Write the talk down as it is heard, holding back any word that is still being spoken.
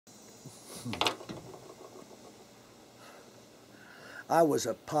I was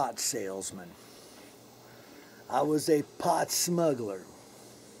a pot salesman. I was a pot smuggler.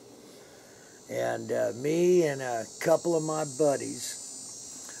 And me and a couple of my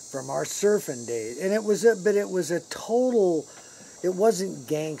buddies from our surfing days, and it was a total, it wasn't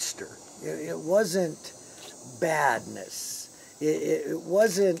gangster. It wasn't badness. It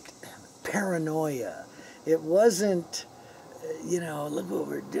wasn't paranoia. It wasn't, look what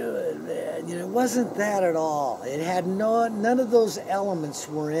we're doing, man. It wasn't that at all. It had none of those elements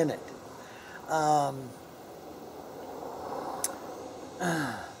were in it.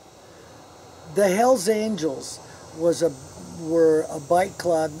 The Hells Angels were a bike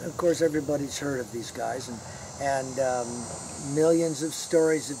club. Of course, everybody's heard of these guys, and millions of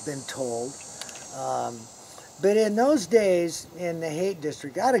stories have been told. But in those days, in the Haight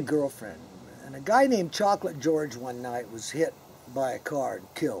District, I had a girlfriend, and a guy named Chocolate George one night was hit by a car and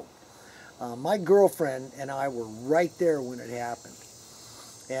killed. My girlfriend and I were right there when it happened.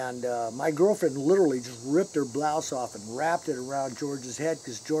 And my girlfriend literally just ripped her blouse off and wrapped it around George's head,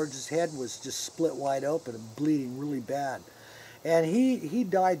 because George's head was just split wide open and bleeding really bad. And he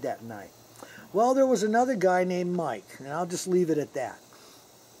died that night. Well, there was another guy named Mike, and I'll just leave it at that,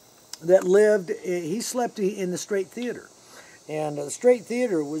 that lived, he slept in the Straight Theater. And the Straight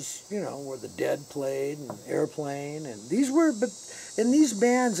Theater was, where the Dead played, and Airplane, and these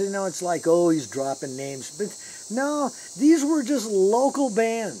bands, it's like, oh, he's dropping names, but no, these were just local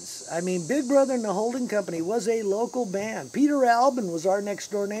bands. I mean, Big Brother and the Holding Company was a local band. Peter Albin was our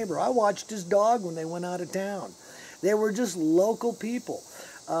next door neighbor. I watched his dog when they went out of town. They were just local people.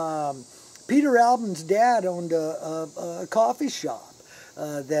 Peter Albin's dad owned a coffee shop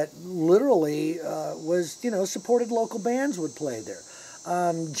that literally was, supported local bands would play there.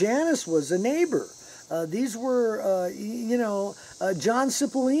 Janice was a neighbor. These were, John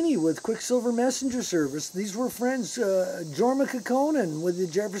Cipollini with Quicksilver Messenger Service. These were friends. Jorma Kekkonen with the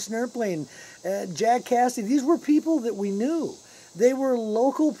Jefferson Airplane. Jack Cassidy. These were people that we knew. They were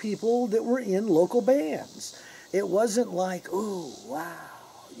local people that were in local bands. It wasn't like, oh, wow,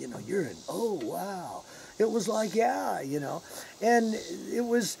 you're in, oh, wow. It was like, yeah, And it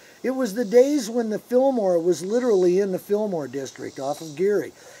was the days when the Fillmore was literally in the Fillmore district off of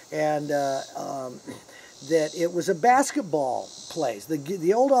Geary. And that it was a basketball place.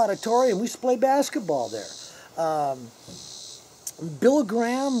 The old auditorium, we used to play basketball there. Bill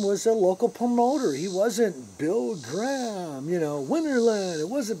Graham was a local promoter. He wasn't Bill Graham, Winterland. It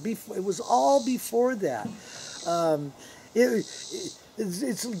wasn't before. It was all before that.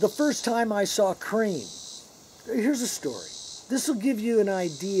 It's the first time I saw Cream. Here's a story. This will give you an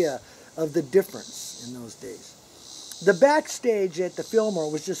idea of the difference in those days. The backstage at the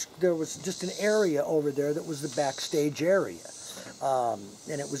Fillmore there was just an area over there that was the backstage area.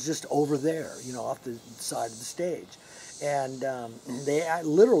 And it was just over there, off the side of the stage. And they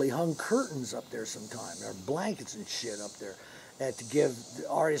literally hung curtains up there sometime, or blankets and shit up there to give the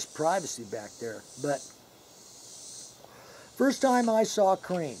artists privacy back there. But first time I saw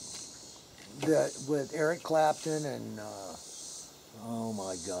Cream, with Eric Clapton and oh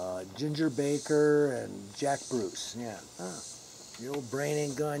my God, Ginger Baker and Jack Bruce. Yeah, your old brain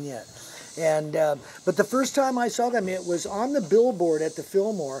ain't gone yet. And but the first time I saw them, it was on the billboard at the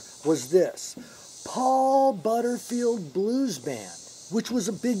Fillmore. Was this Paul Butterfield Blues Band, which was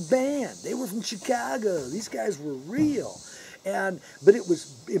a big band. They were from Chicago. These guys were real. But it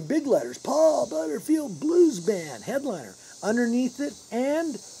was in big letters, Paul Butterfield Blues Band, headliner. Underneath it,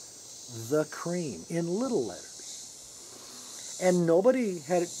 and The Cream in little letters. And nobody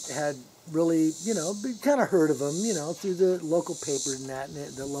had really, kind of heard of them, through the local paper and that, and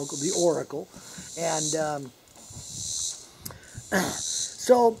the Oracle. And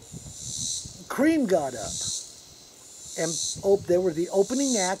so Cream got up, and they were the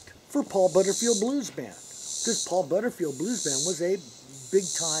opening act for Paul Butterfield Blues Band, because Paul Butterfield Blues Band was a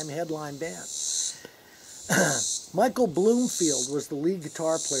big-time headline band. Michael Bloomfield was the lead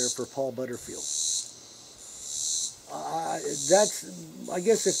guitar player for Paul Butterfield. I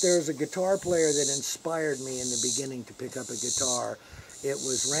guess if there's a guitar player that inspired me in the beginning to pick up a guitar, it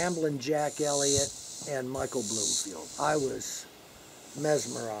was Ramblin' Jack Elliott and Michael Bloomfield. I was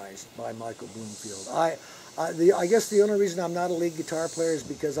mesmerized by Michael Bloomfield. I guess the only reason I'm not a lead guitar player is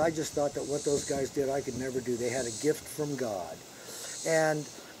because I just thought that what those guys did I could never do. They had a gift from God.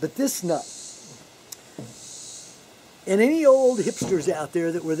 But this nut, and any old hipsters out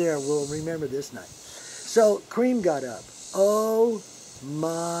there that were there will remember this night. So Cream got up. Oh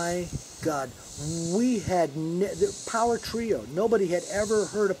my God. We had the Power Trio. Nobody had ever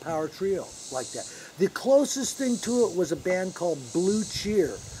heard a Power Trio like that. The closest thing to it was a band called Blue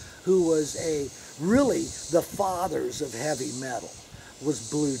Cheer. who was really the fathers of heavy metal, was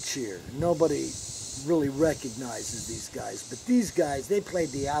Blue Cheer. Nobody really recognizes these guys, but these guys, they played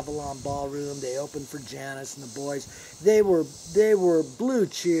the Avalon Ballroom, they opened for Janis and the Boys. They were Blue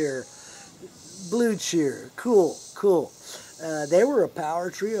Cheer, cool. They were a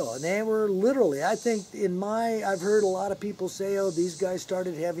power trio, and they were literally, I think I've heard a lot of people say, oh, these guys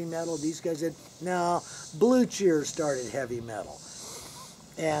started heavy metal, these guys did. No, Blue Cheer started heavy metal.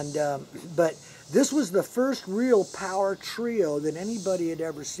 And, but this was the first real power trio that anybody had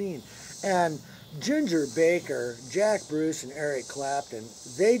ever seen. And Ginger Baker, Jack Bruce, and Eric Clapton,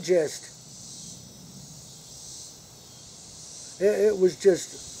 they just, it was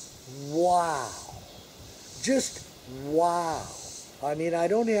just wow. Just wow. I mean, I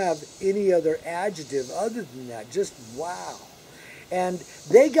don't have any other adjective other than that. Just wow. And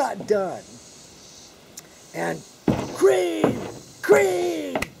they got done. And cream.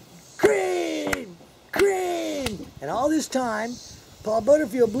 And all this time, Paul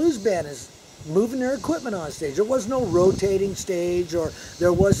Butterfield Blues Band is moving their equipment on stage. There was no rotating stage, or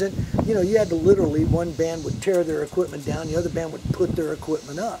there wasn't, you know, you had to literally, one band would tear their equipment down, the other band would put their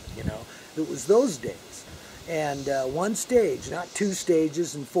equipment up, you know. It was those days. And one stage, not two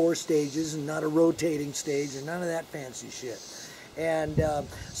stages and four stages, and not a rotating stage, and none of that fancy shit. And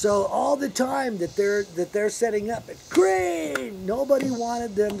so all the time that they're setting up, Cream, nobody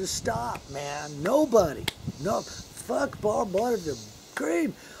wanted them to stop, man. Nobody. No, fuck Paul Butterfield.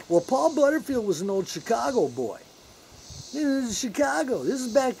 Cream. Well, Paul Butterfield was an old Chicago boy. This is Chicago. This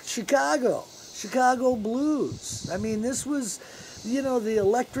is back Chicago. Chicago blues. I mean, this was, you know, the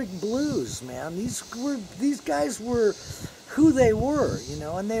electric blues, man. These guys were who they were, you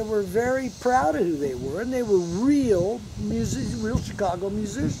know, and they were very proud of who they were, and they were real Chicago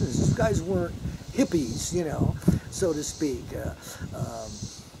musicians. These guys weren't hippies, you know, so to speak.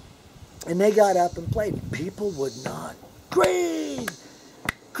 And they got up and played. People would not. Cream!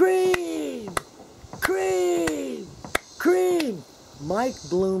 Mike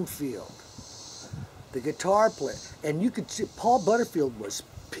Bloomfield, the guitar player, and you could see Paul Butterfield was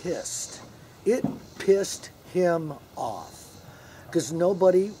pissed. It pissed him off because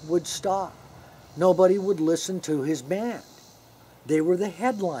nobody would stop. Nobody would listen to his band. They were the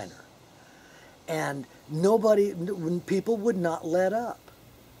headliner, and people would not let up.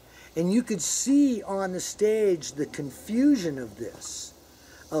 And you could see on the stage the confusion of this,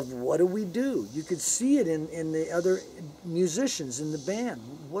 of what do we do? You could see it in the other musicians in the band.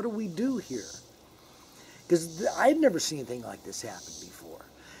 What do we do here? Because I'd never seen anything like this happen before.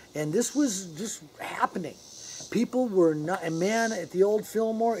 And this was just happening. People were not, and man, at the old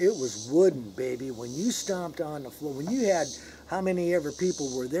Fillmore, it was wooden, baby. When you stomped on the floor, when you had how many ever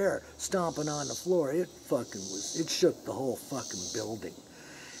people were there stomping on the floor, it shook the whole fucking building.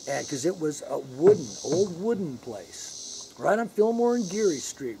 And because it was a old wooden place. Right on Fillmore and Geary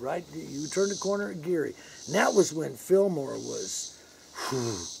Street, right? You turn the corner at Geary. And that was when Fillmore was,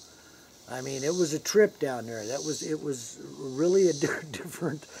 I mean, it was a trip down there. It was really a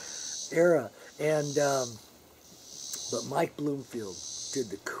different era. And, but Mike Bloomfield did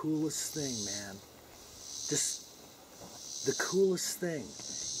the coolest thing, man. Just the coolest thing.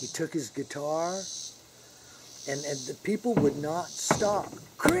 He took his guitar, and the people would not stop.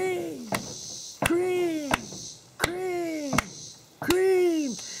 Cream!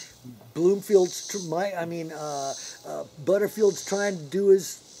 Butterfield's trying to do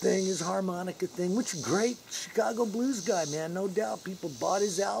his thing, his harmonica thing, which is great. Chicago blues guy, man, no doubt. People bought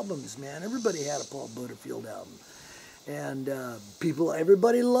his albums, man. Everybody had a Paul Butterfield album. And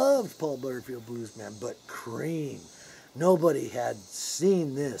everybody loved Paul Butterfield Blues, man. But Cream, nobody had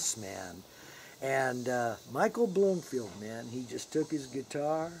seen this, man. And Michael Bloomfield, man, he just took his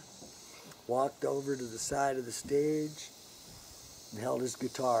guitar, walked over to the side of the stage, and held his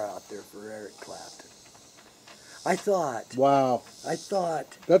guitar out there for Eric Clapton. I thought... Wow.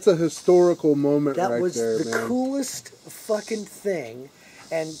 That's a historical moment right there, man. That was the coolest fucking thing.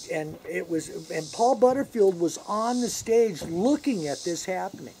 And Paul Butterfield was on the stage looking at this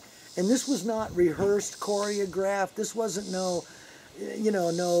happening. And this was not rehearsed, choreographed. This wasn't no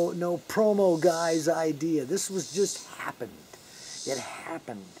promo guy's idea. This was just happened. It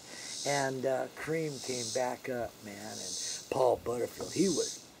happened. And Cream came back up, man. And Paul Butterfield, he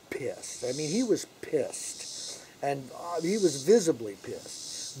was pissed. I mean, he was pissed. And he was visibly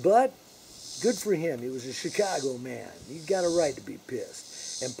pissed. But good for him. He was a Chicago man. He got a right to be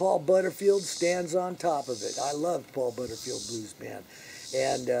pissed. And Paul Butterfield stands on top of it. I loved Paul Butterfield Blues Band.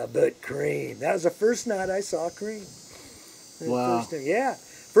 And but Cream, that was the first night I saw Cream. Wow.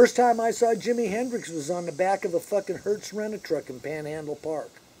 First time I saw Jimi Hendrix was on the back of a fucking Hertz rent-a-truck in Panhandle Park.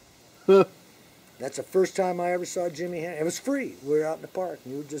 That's the first time I ever saw Jimi Hendrix. It was free. We were out in the park,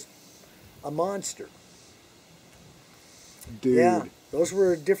 and you were just a monster. Dude. Yeah, those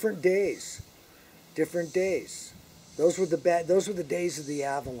were different days. Different days. Those were the days of the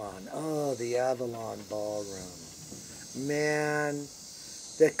Avalon. Oh, the Avalon Ballroom. Man,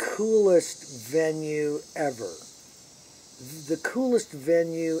 the coolest venue ever. The coolest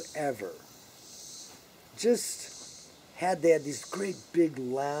venue ever. They had these great big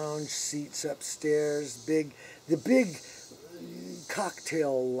lounge seats upstairs, the big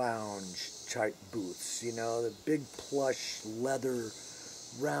cocktail lounge type booths, you know, the big plush leather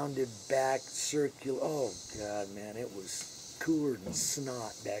rounded back circular. Oh God, man, it was cooler than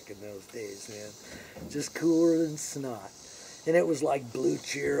snot back in those days, man. Just cooler than snot. And it was like Blue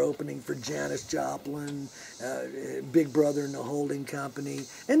Cheer opening for Janis Joplin, Big Brother and the Holding Company.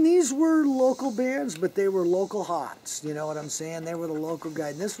 And these were local bands, but they were local hots. You know what I'm saying? They were the local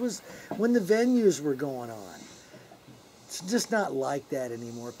guys. And this was when the venues were going on. It's just not like that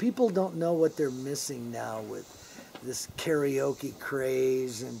anymore. People don't know what they're missing now with this karaoke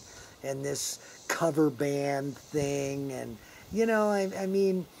craze and this cover band thing. And, you know, I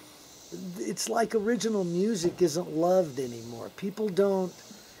mean, it's like original music isn't loved anymore. People don't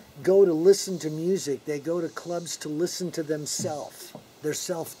go to listen to music. They go to clubs to listen to themselves, their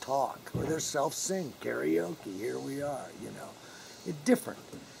self-talk, or their self-sing, karaoke. Here we are, you know. It's different.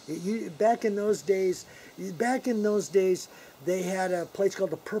 Back in those days, they had a place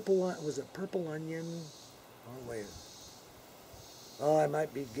called the Purple, was it Purple Onion? Oh, wait. Oh, I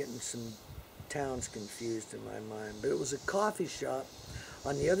might be getting some towns confused in my mind. But it was a coffee shop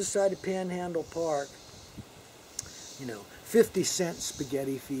on the other side of Panhandle Park, you know, 50-cent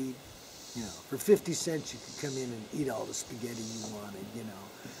spaghetti feed. You know, for 50 cents you could come in and eat all the spaghetti you wanted, you know.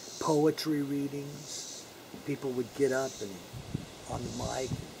 Poetry readings. People would get up and on the mic,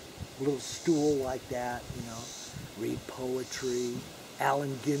 a little stool like that, you know, read poetry.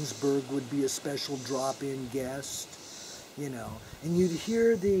 Allen Ginsberg would be a special drop-in guest, you know. And you'd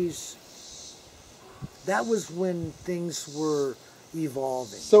hear these, that was when things were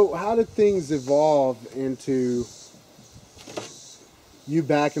evolving. So how did things evolve into you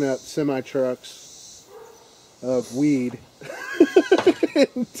backing up semi-trucks of weed?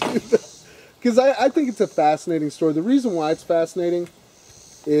 Because I think it's a fascinating story. The reason why it's fascinating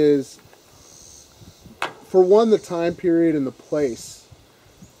is, for one, the time period and the place,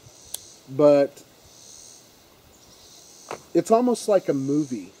 but it's almost like a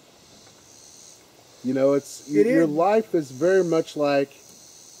movie. You know, your life is very much like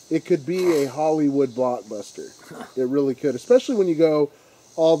it could be a Hollywood blockbuster. It really could, especially when you go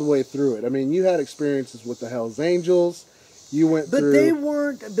all the way through it. I mean, you had experiences with the Hells Angels. You went through.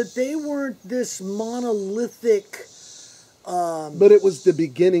 But they weren't this monolithic. But it was the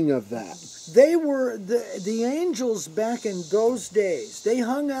beginning of that. They were the Angels back in those days. They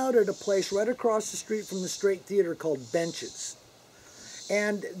hung out at a place right across the street from the Straight Theater called Benches,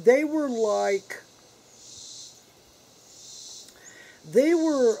 and they were like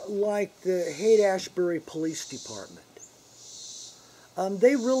the Haight-Ashbury Police Department.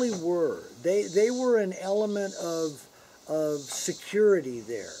 They really were. They were an element of security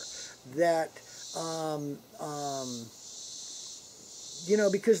there that, you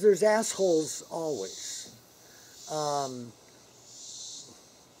know, because there's assholes always.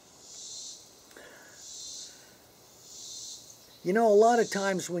 You know, a lot of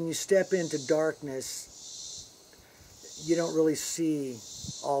times when you step into darkness, you don't really see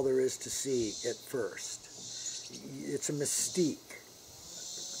all there is to see at first. It's a mystique.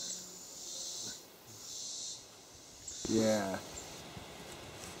 Yeah.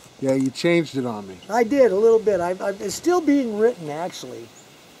 Yeah, you changed it on me. I did, a little bit. It's still being written, actually.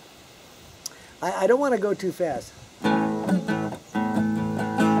 I don't want to go too fast.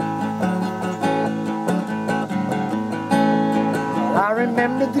 I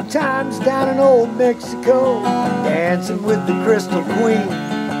remember the times down in old Mexico, dancing with the Crystal Queen.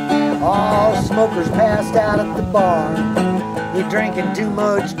 All smokers passed out at the bar. You're drinking too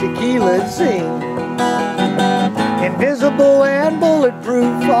much tequila, it seemed. Invisible and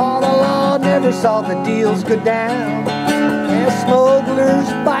bulletproof, all the law never saw the deals go down. Yeah, smugglers,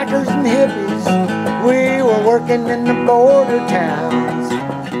 bikers, and hippies, we were working in the border towns.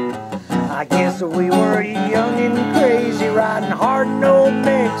 I guess we were young and crazy, riding hard in old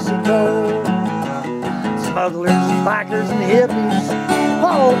Mexico. Smugglers, bikers, and hippies,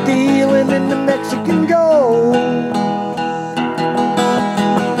 all dealing in the Mexican gold.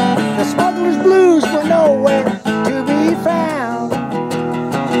 The smugglers' blues were nowhere to be found,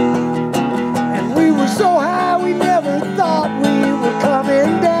 and we were so high we never thought we were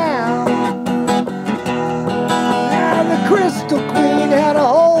coming down.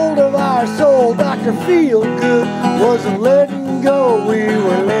 Feel Good wasn't letting go. We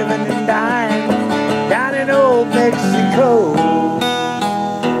were living and dying down in old Mexico.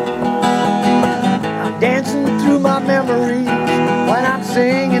 I'm dancing through my memories when I'm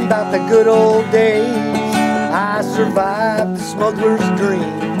singing about the good old days. I survived the smuggler's dream.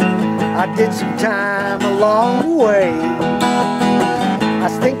 I did some time along the way. I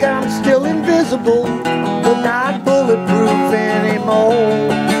think I'm still invisible, but not bulletproof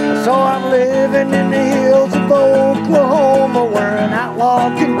anymore. So I'm living in the hills of Oklahoma, where an outlaw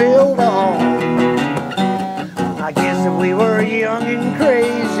can build a home. I guess that we were young and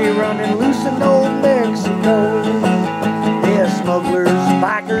crazy, running loose in old Mexico. Yeah, smugglers,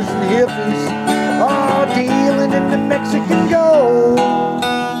 bikers, and hippies, all dealing in the Mexican gold.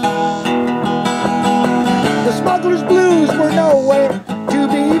 The smugglers' blues were nowhere to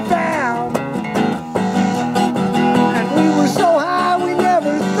be found, and we were so high we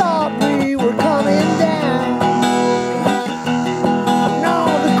never thought we were coming down. No,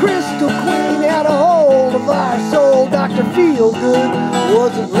 the Crystal Queen had a hold of our soul. Dr. Feelgood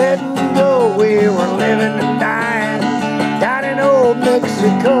wasn't letting go. We were living and dying down in old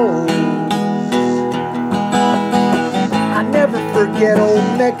Mexico. I never forget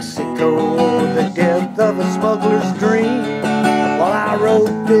old Mexico, the depth of a smuggler's dream. While I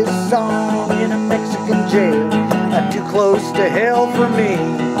wrote this song in a Mexican jail, not too close to hell for me.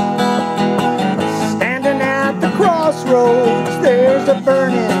 Standing at the crossroads, there's a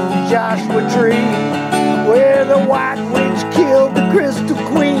burning Joshua tree, where the white witch killed the Crystal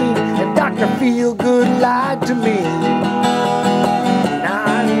Queen, and Dr. Feelgood lied to me. Now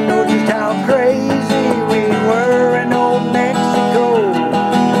I know just how crazy we were in old Mexico.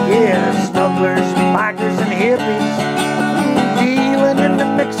 Yeah, smugglers, bikers, and hippies, dealing in the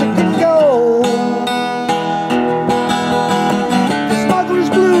Mexican gold. The smugglers'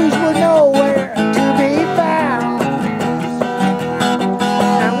 blues were nowhere to be found,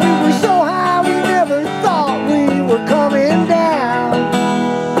 and we were so high we never thought we were coming down.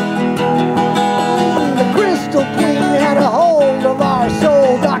 The Crystal Queen had a hold of our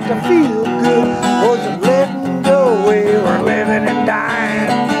soul. Dr. Feelgood wasn't letting go. We were living and dying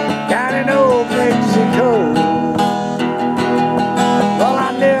down in old Mexico. Well,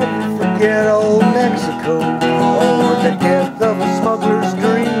 I never forget old Mexico, or the depth of a smuggler's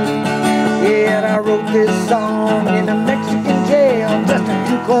dream. Yet I wrote this song in a Mexican jail, just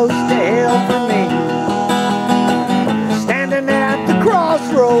too close to hell for me. Standing at the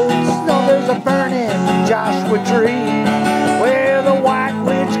crossroads, now there's a burning Joshua tree, where the white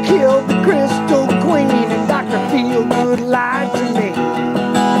witch killed the Crystal Queen, and Dr. Feelgood lied to me.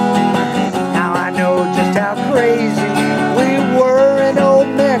 Now I know just how crazy we were in old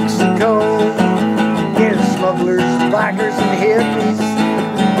Mexico. Yeah, smugglers, bikers, and hippies,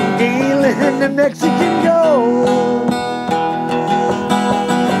 dealing in the Mexican gold.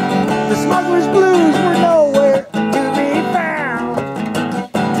 The smugglers' blues were nowhere to be found.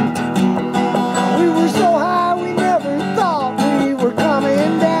 We were so high we never thought we were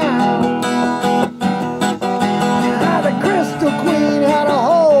coming down. Now the Crystal Queen had a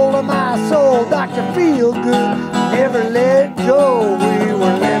hold of my soul. Dr. Feelgood never let go. We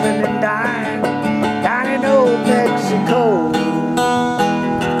were living and dying down in old Mexico.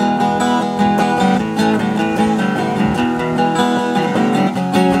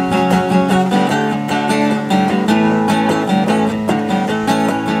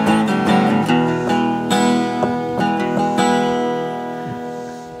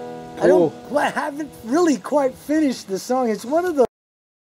 I haven't really quite finished the song. It's one of the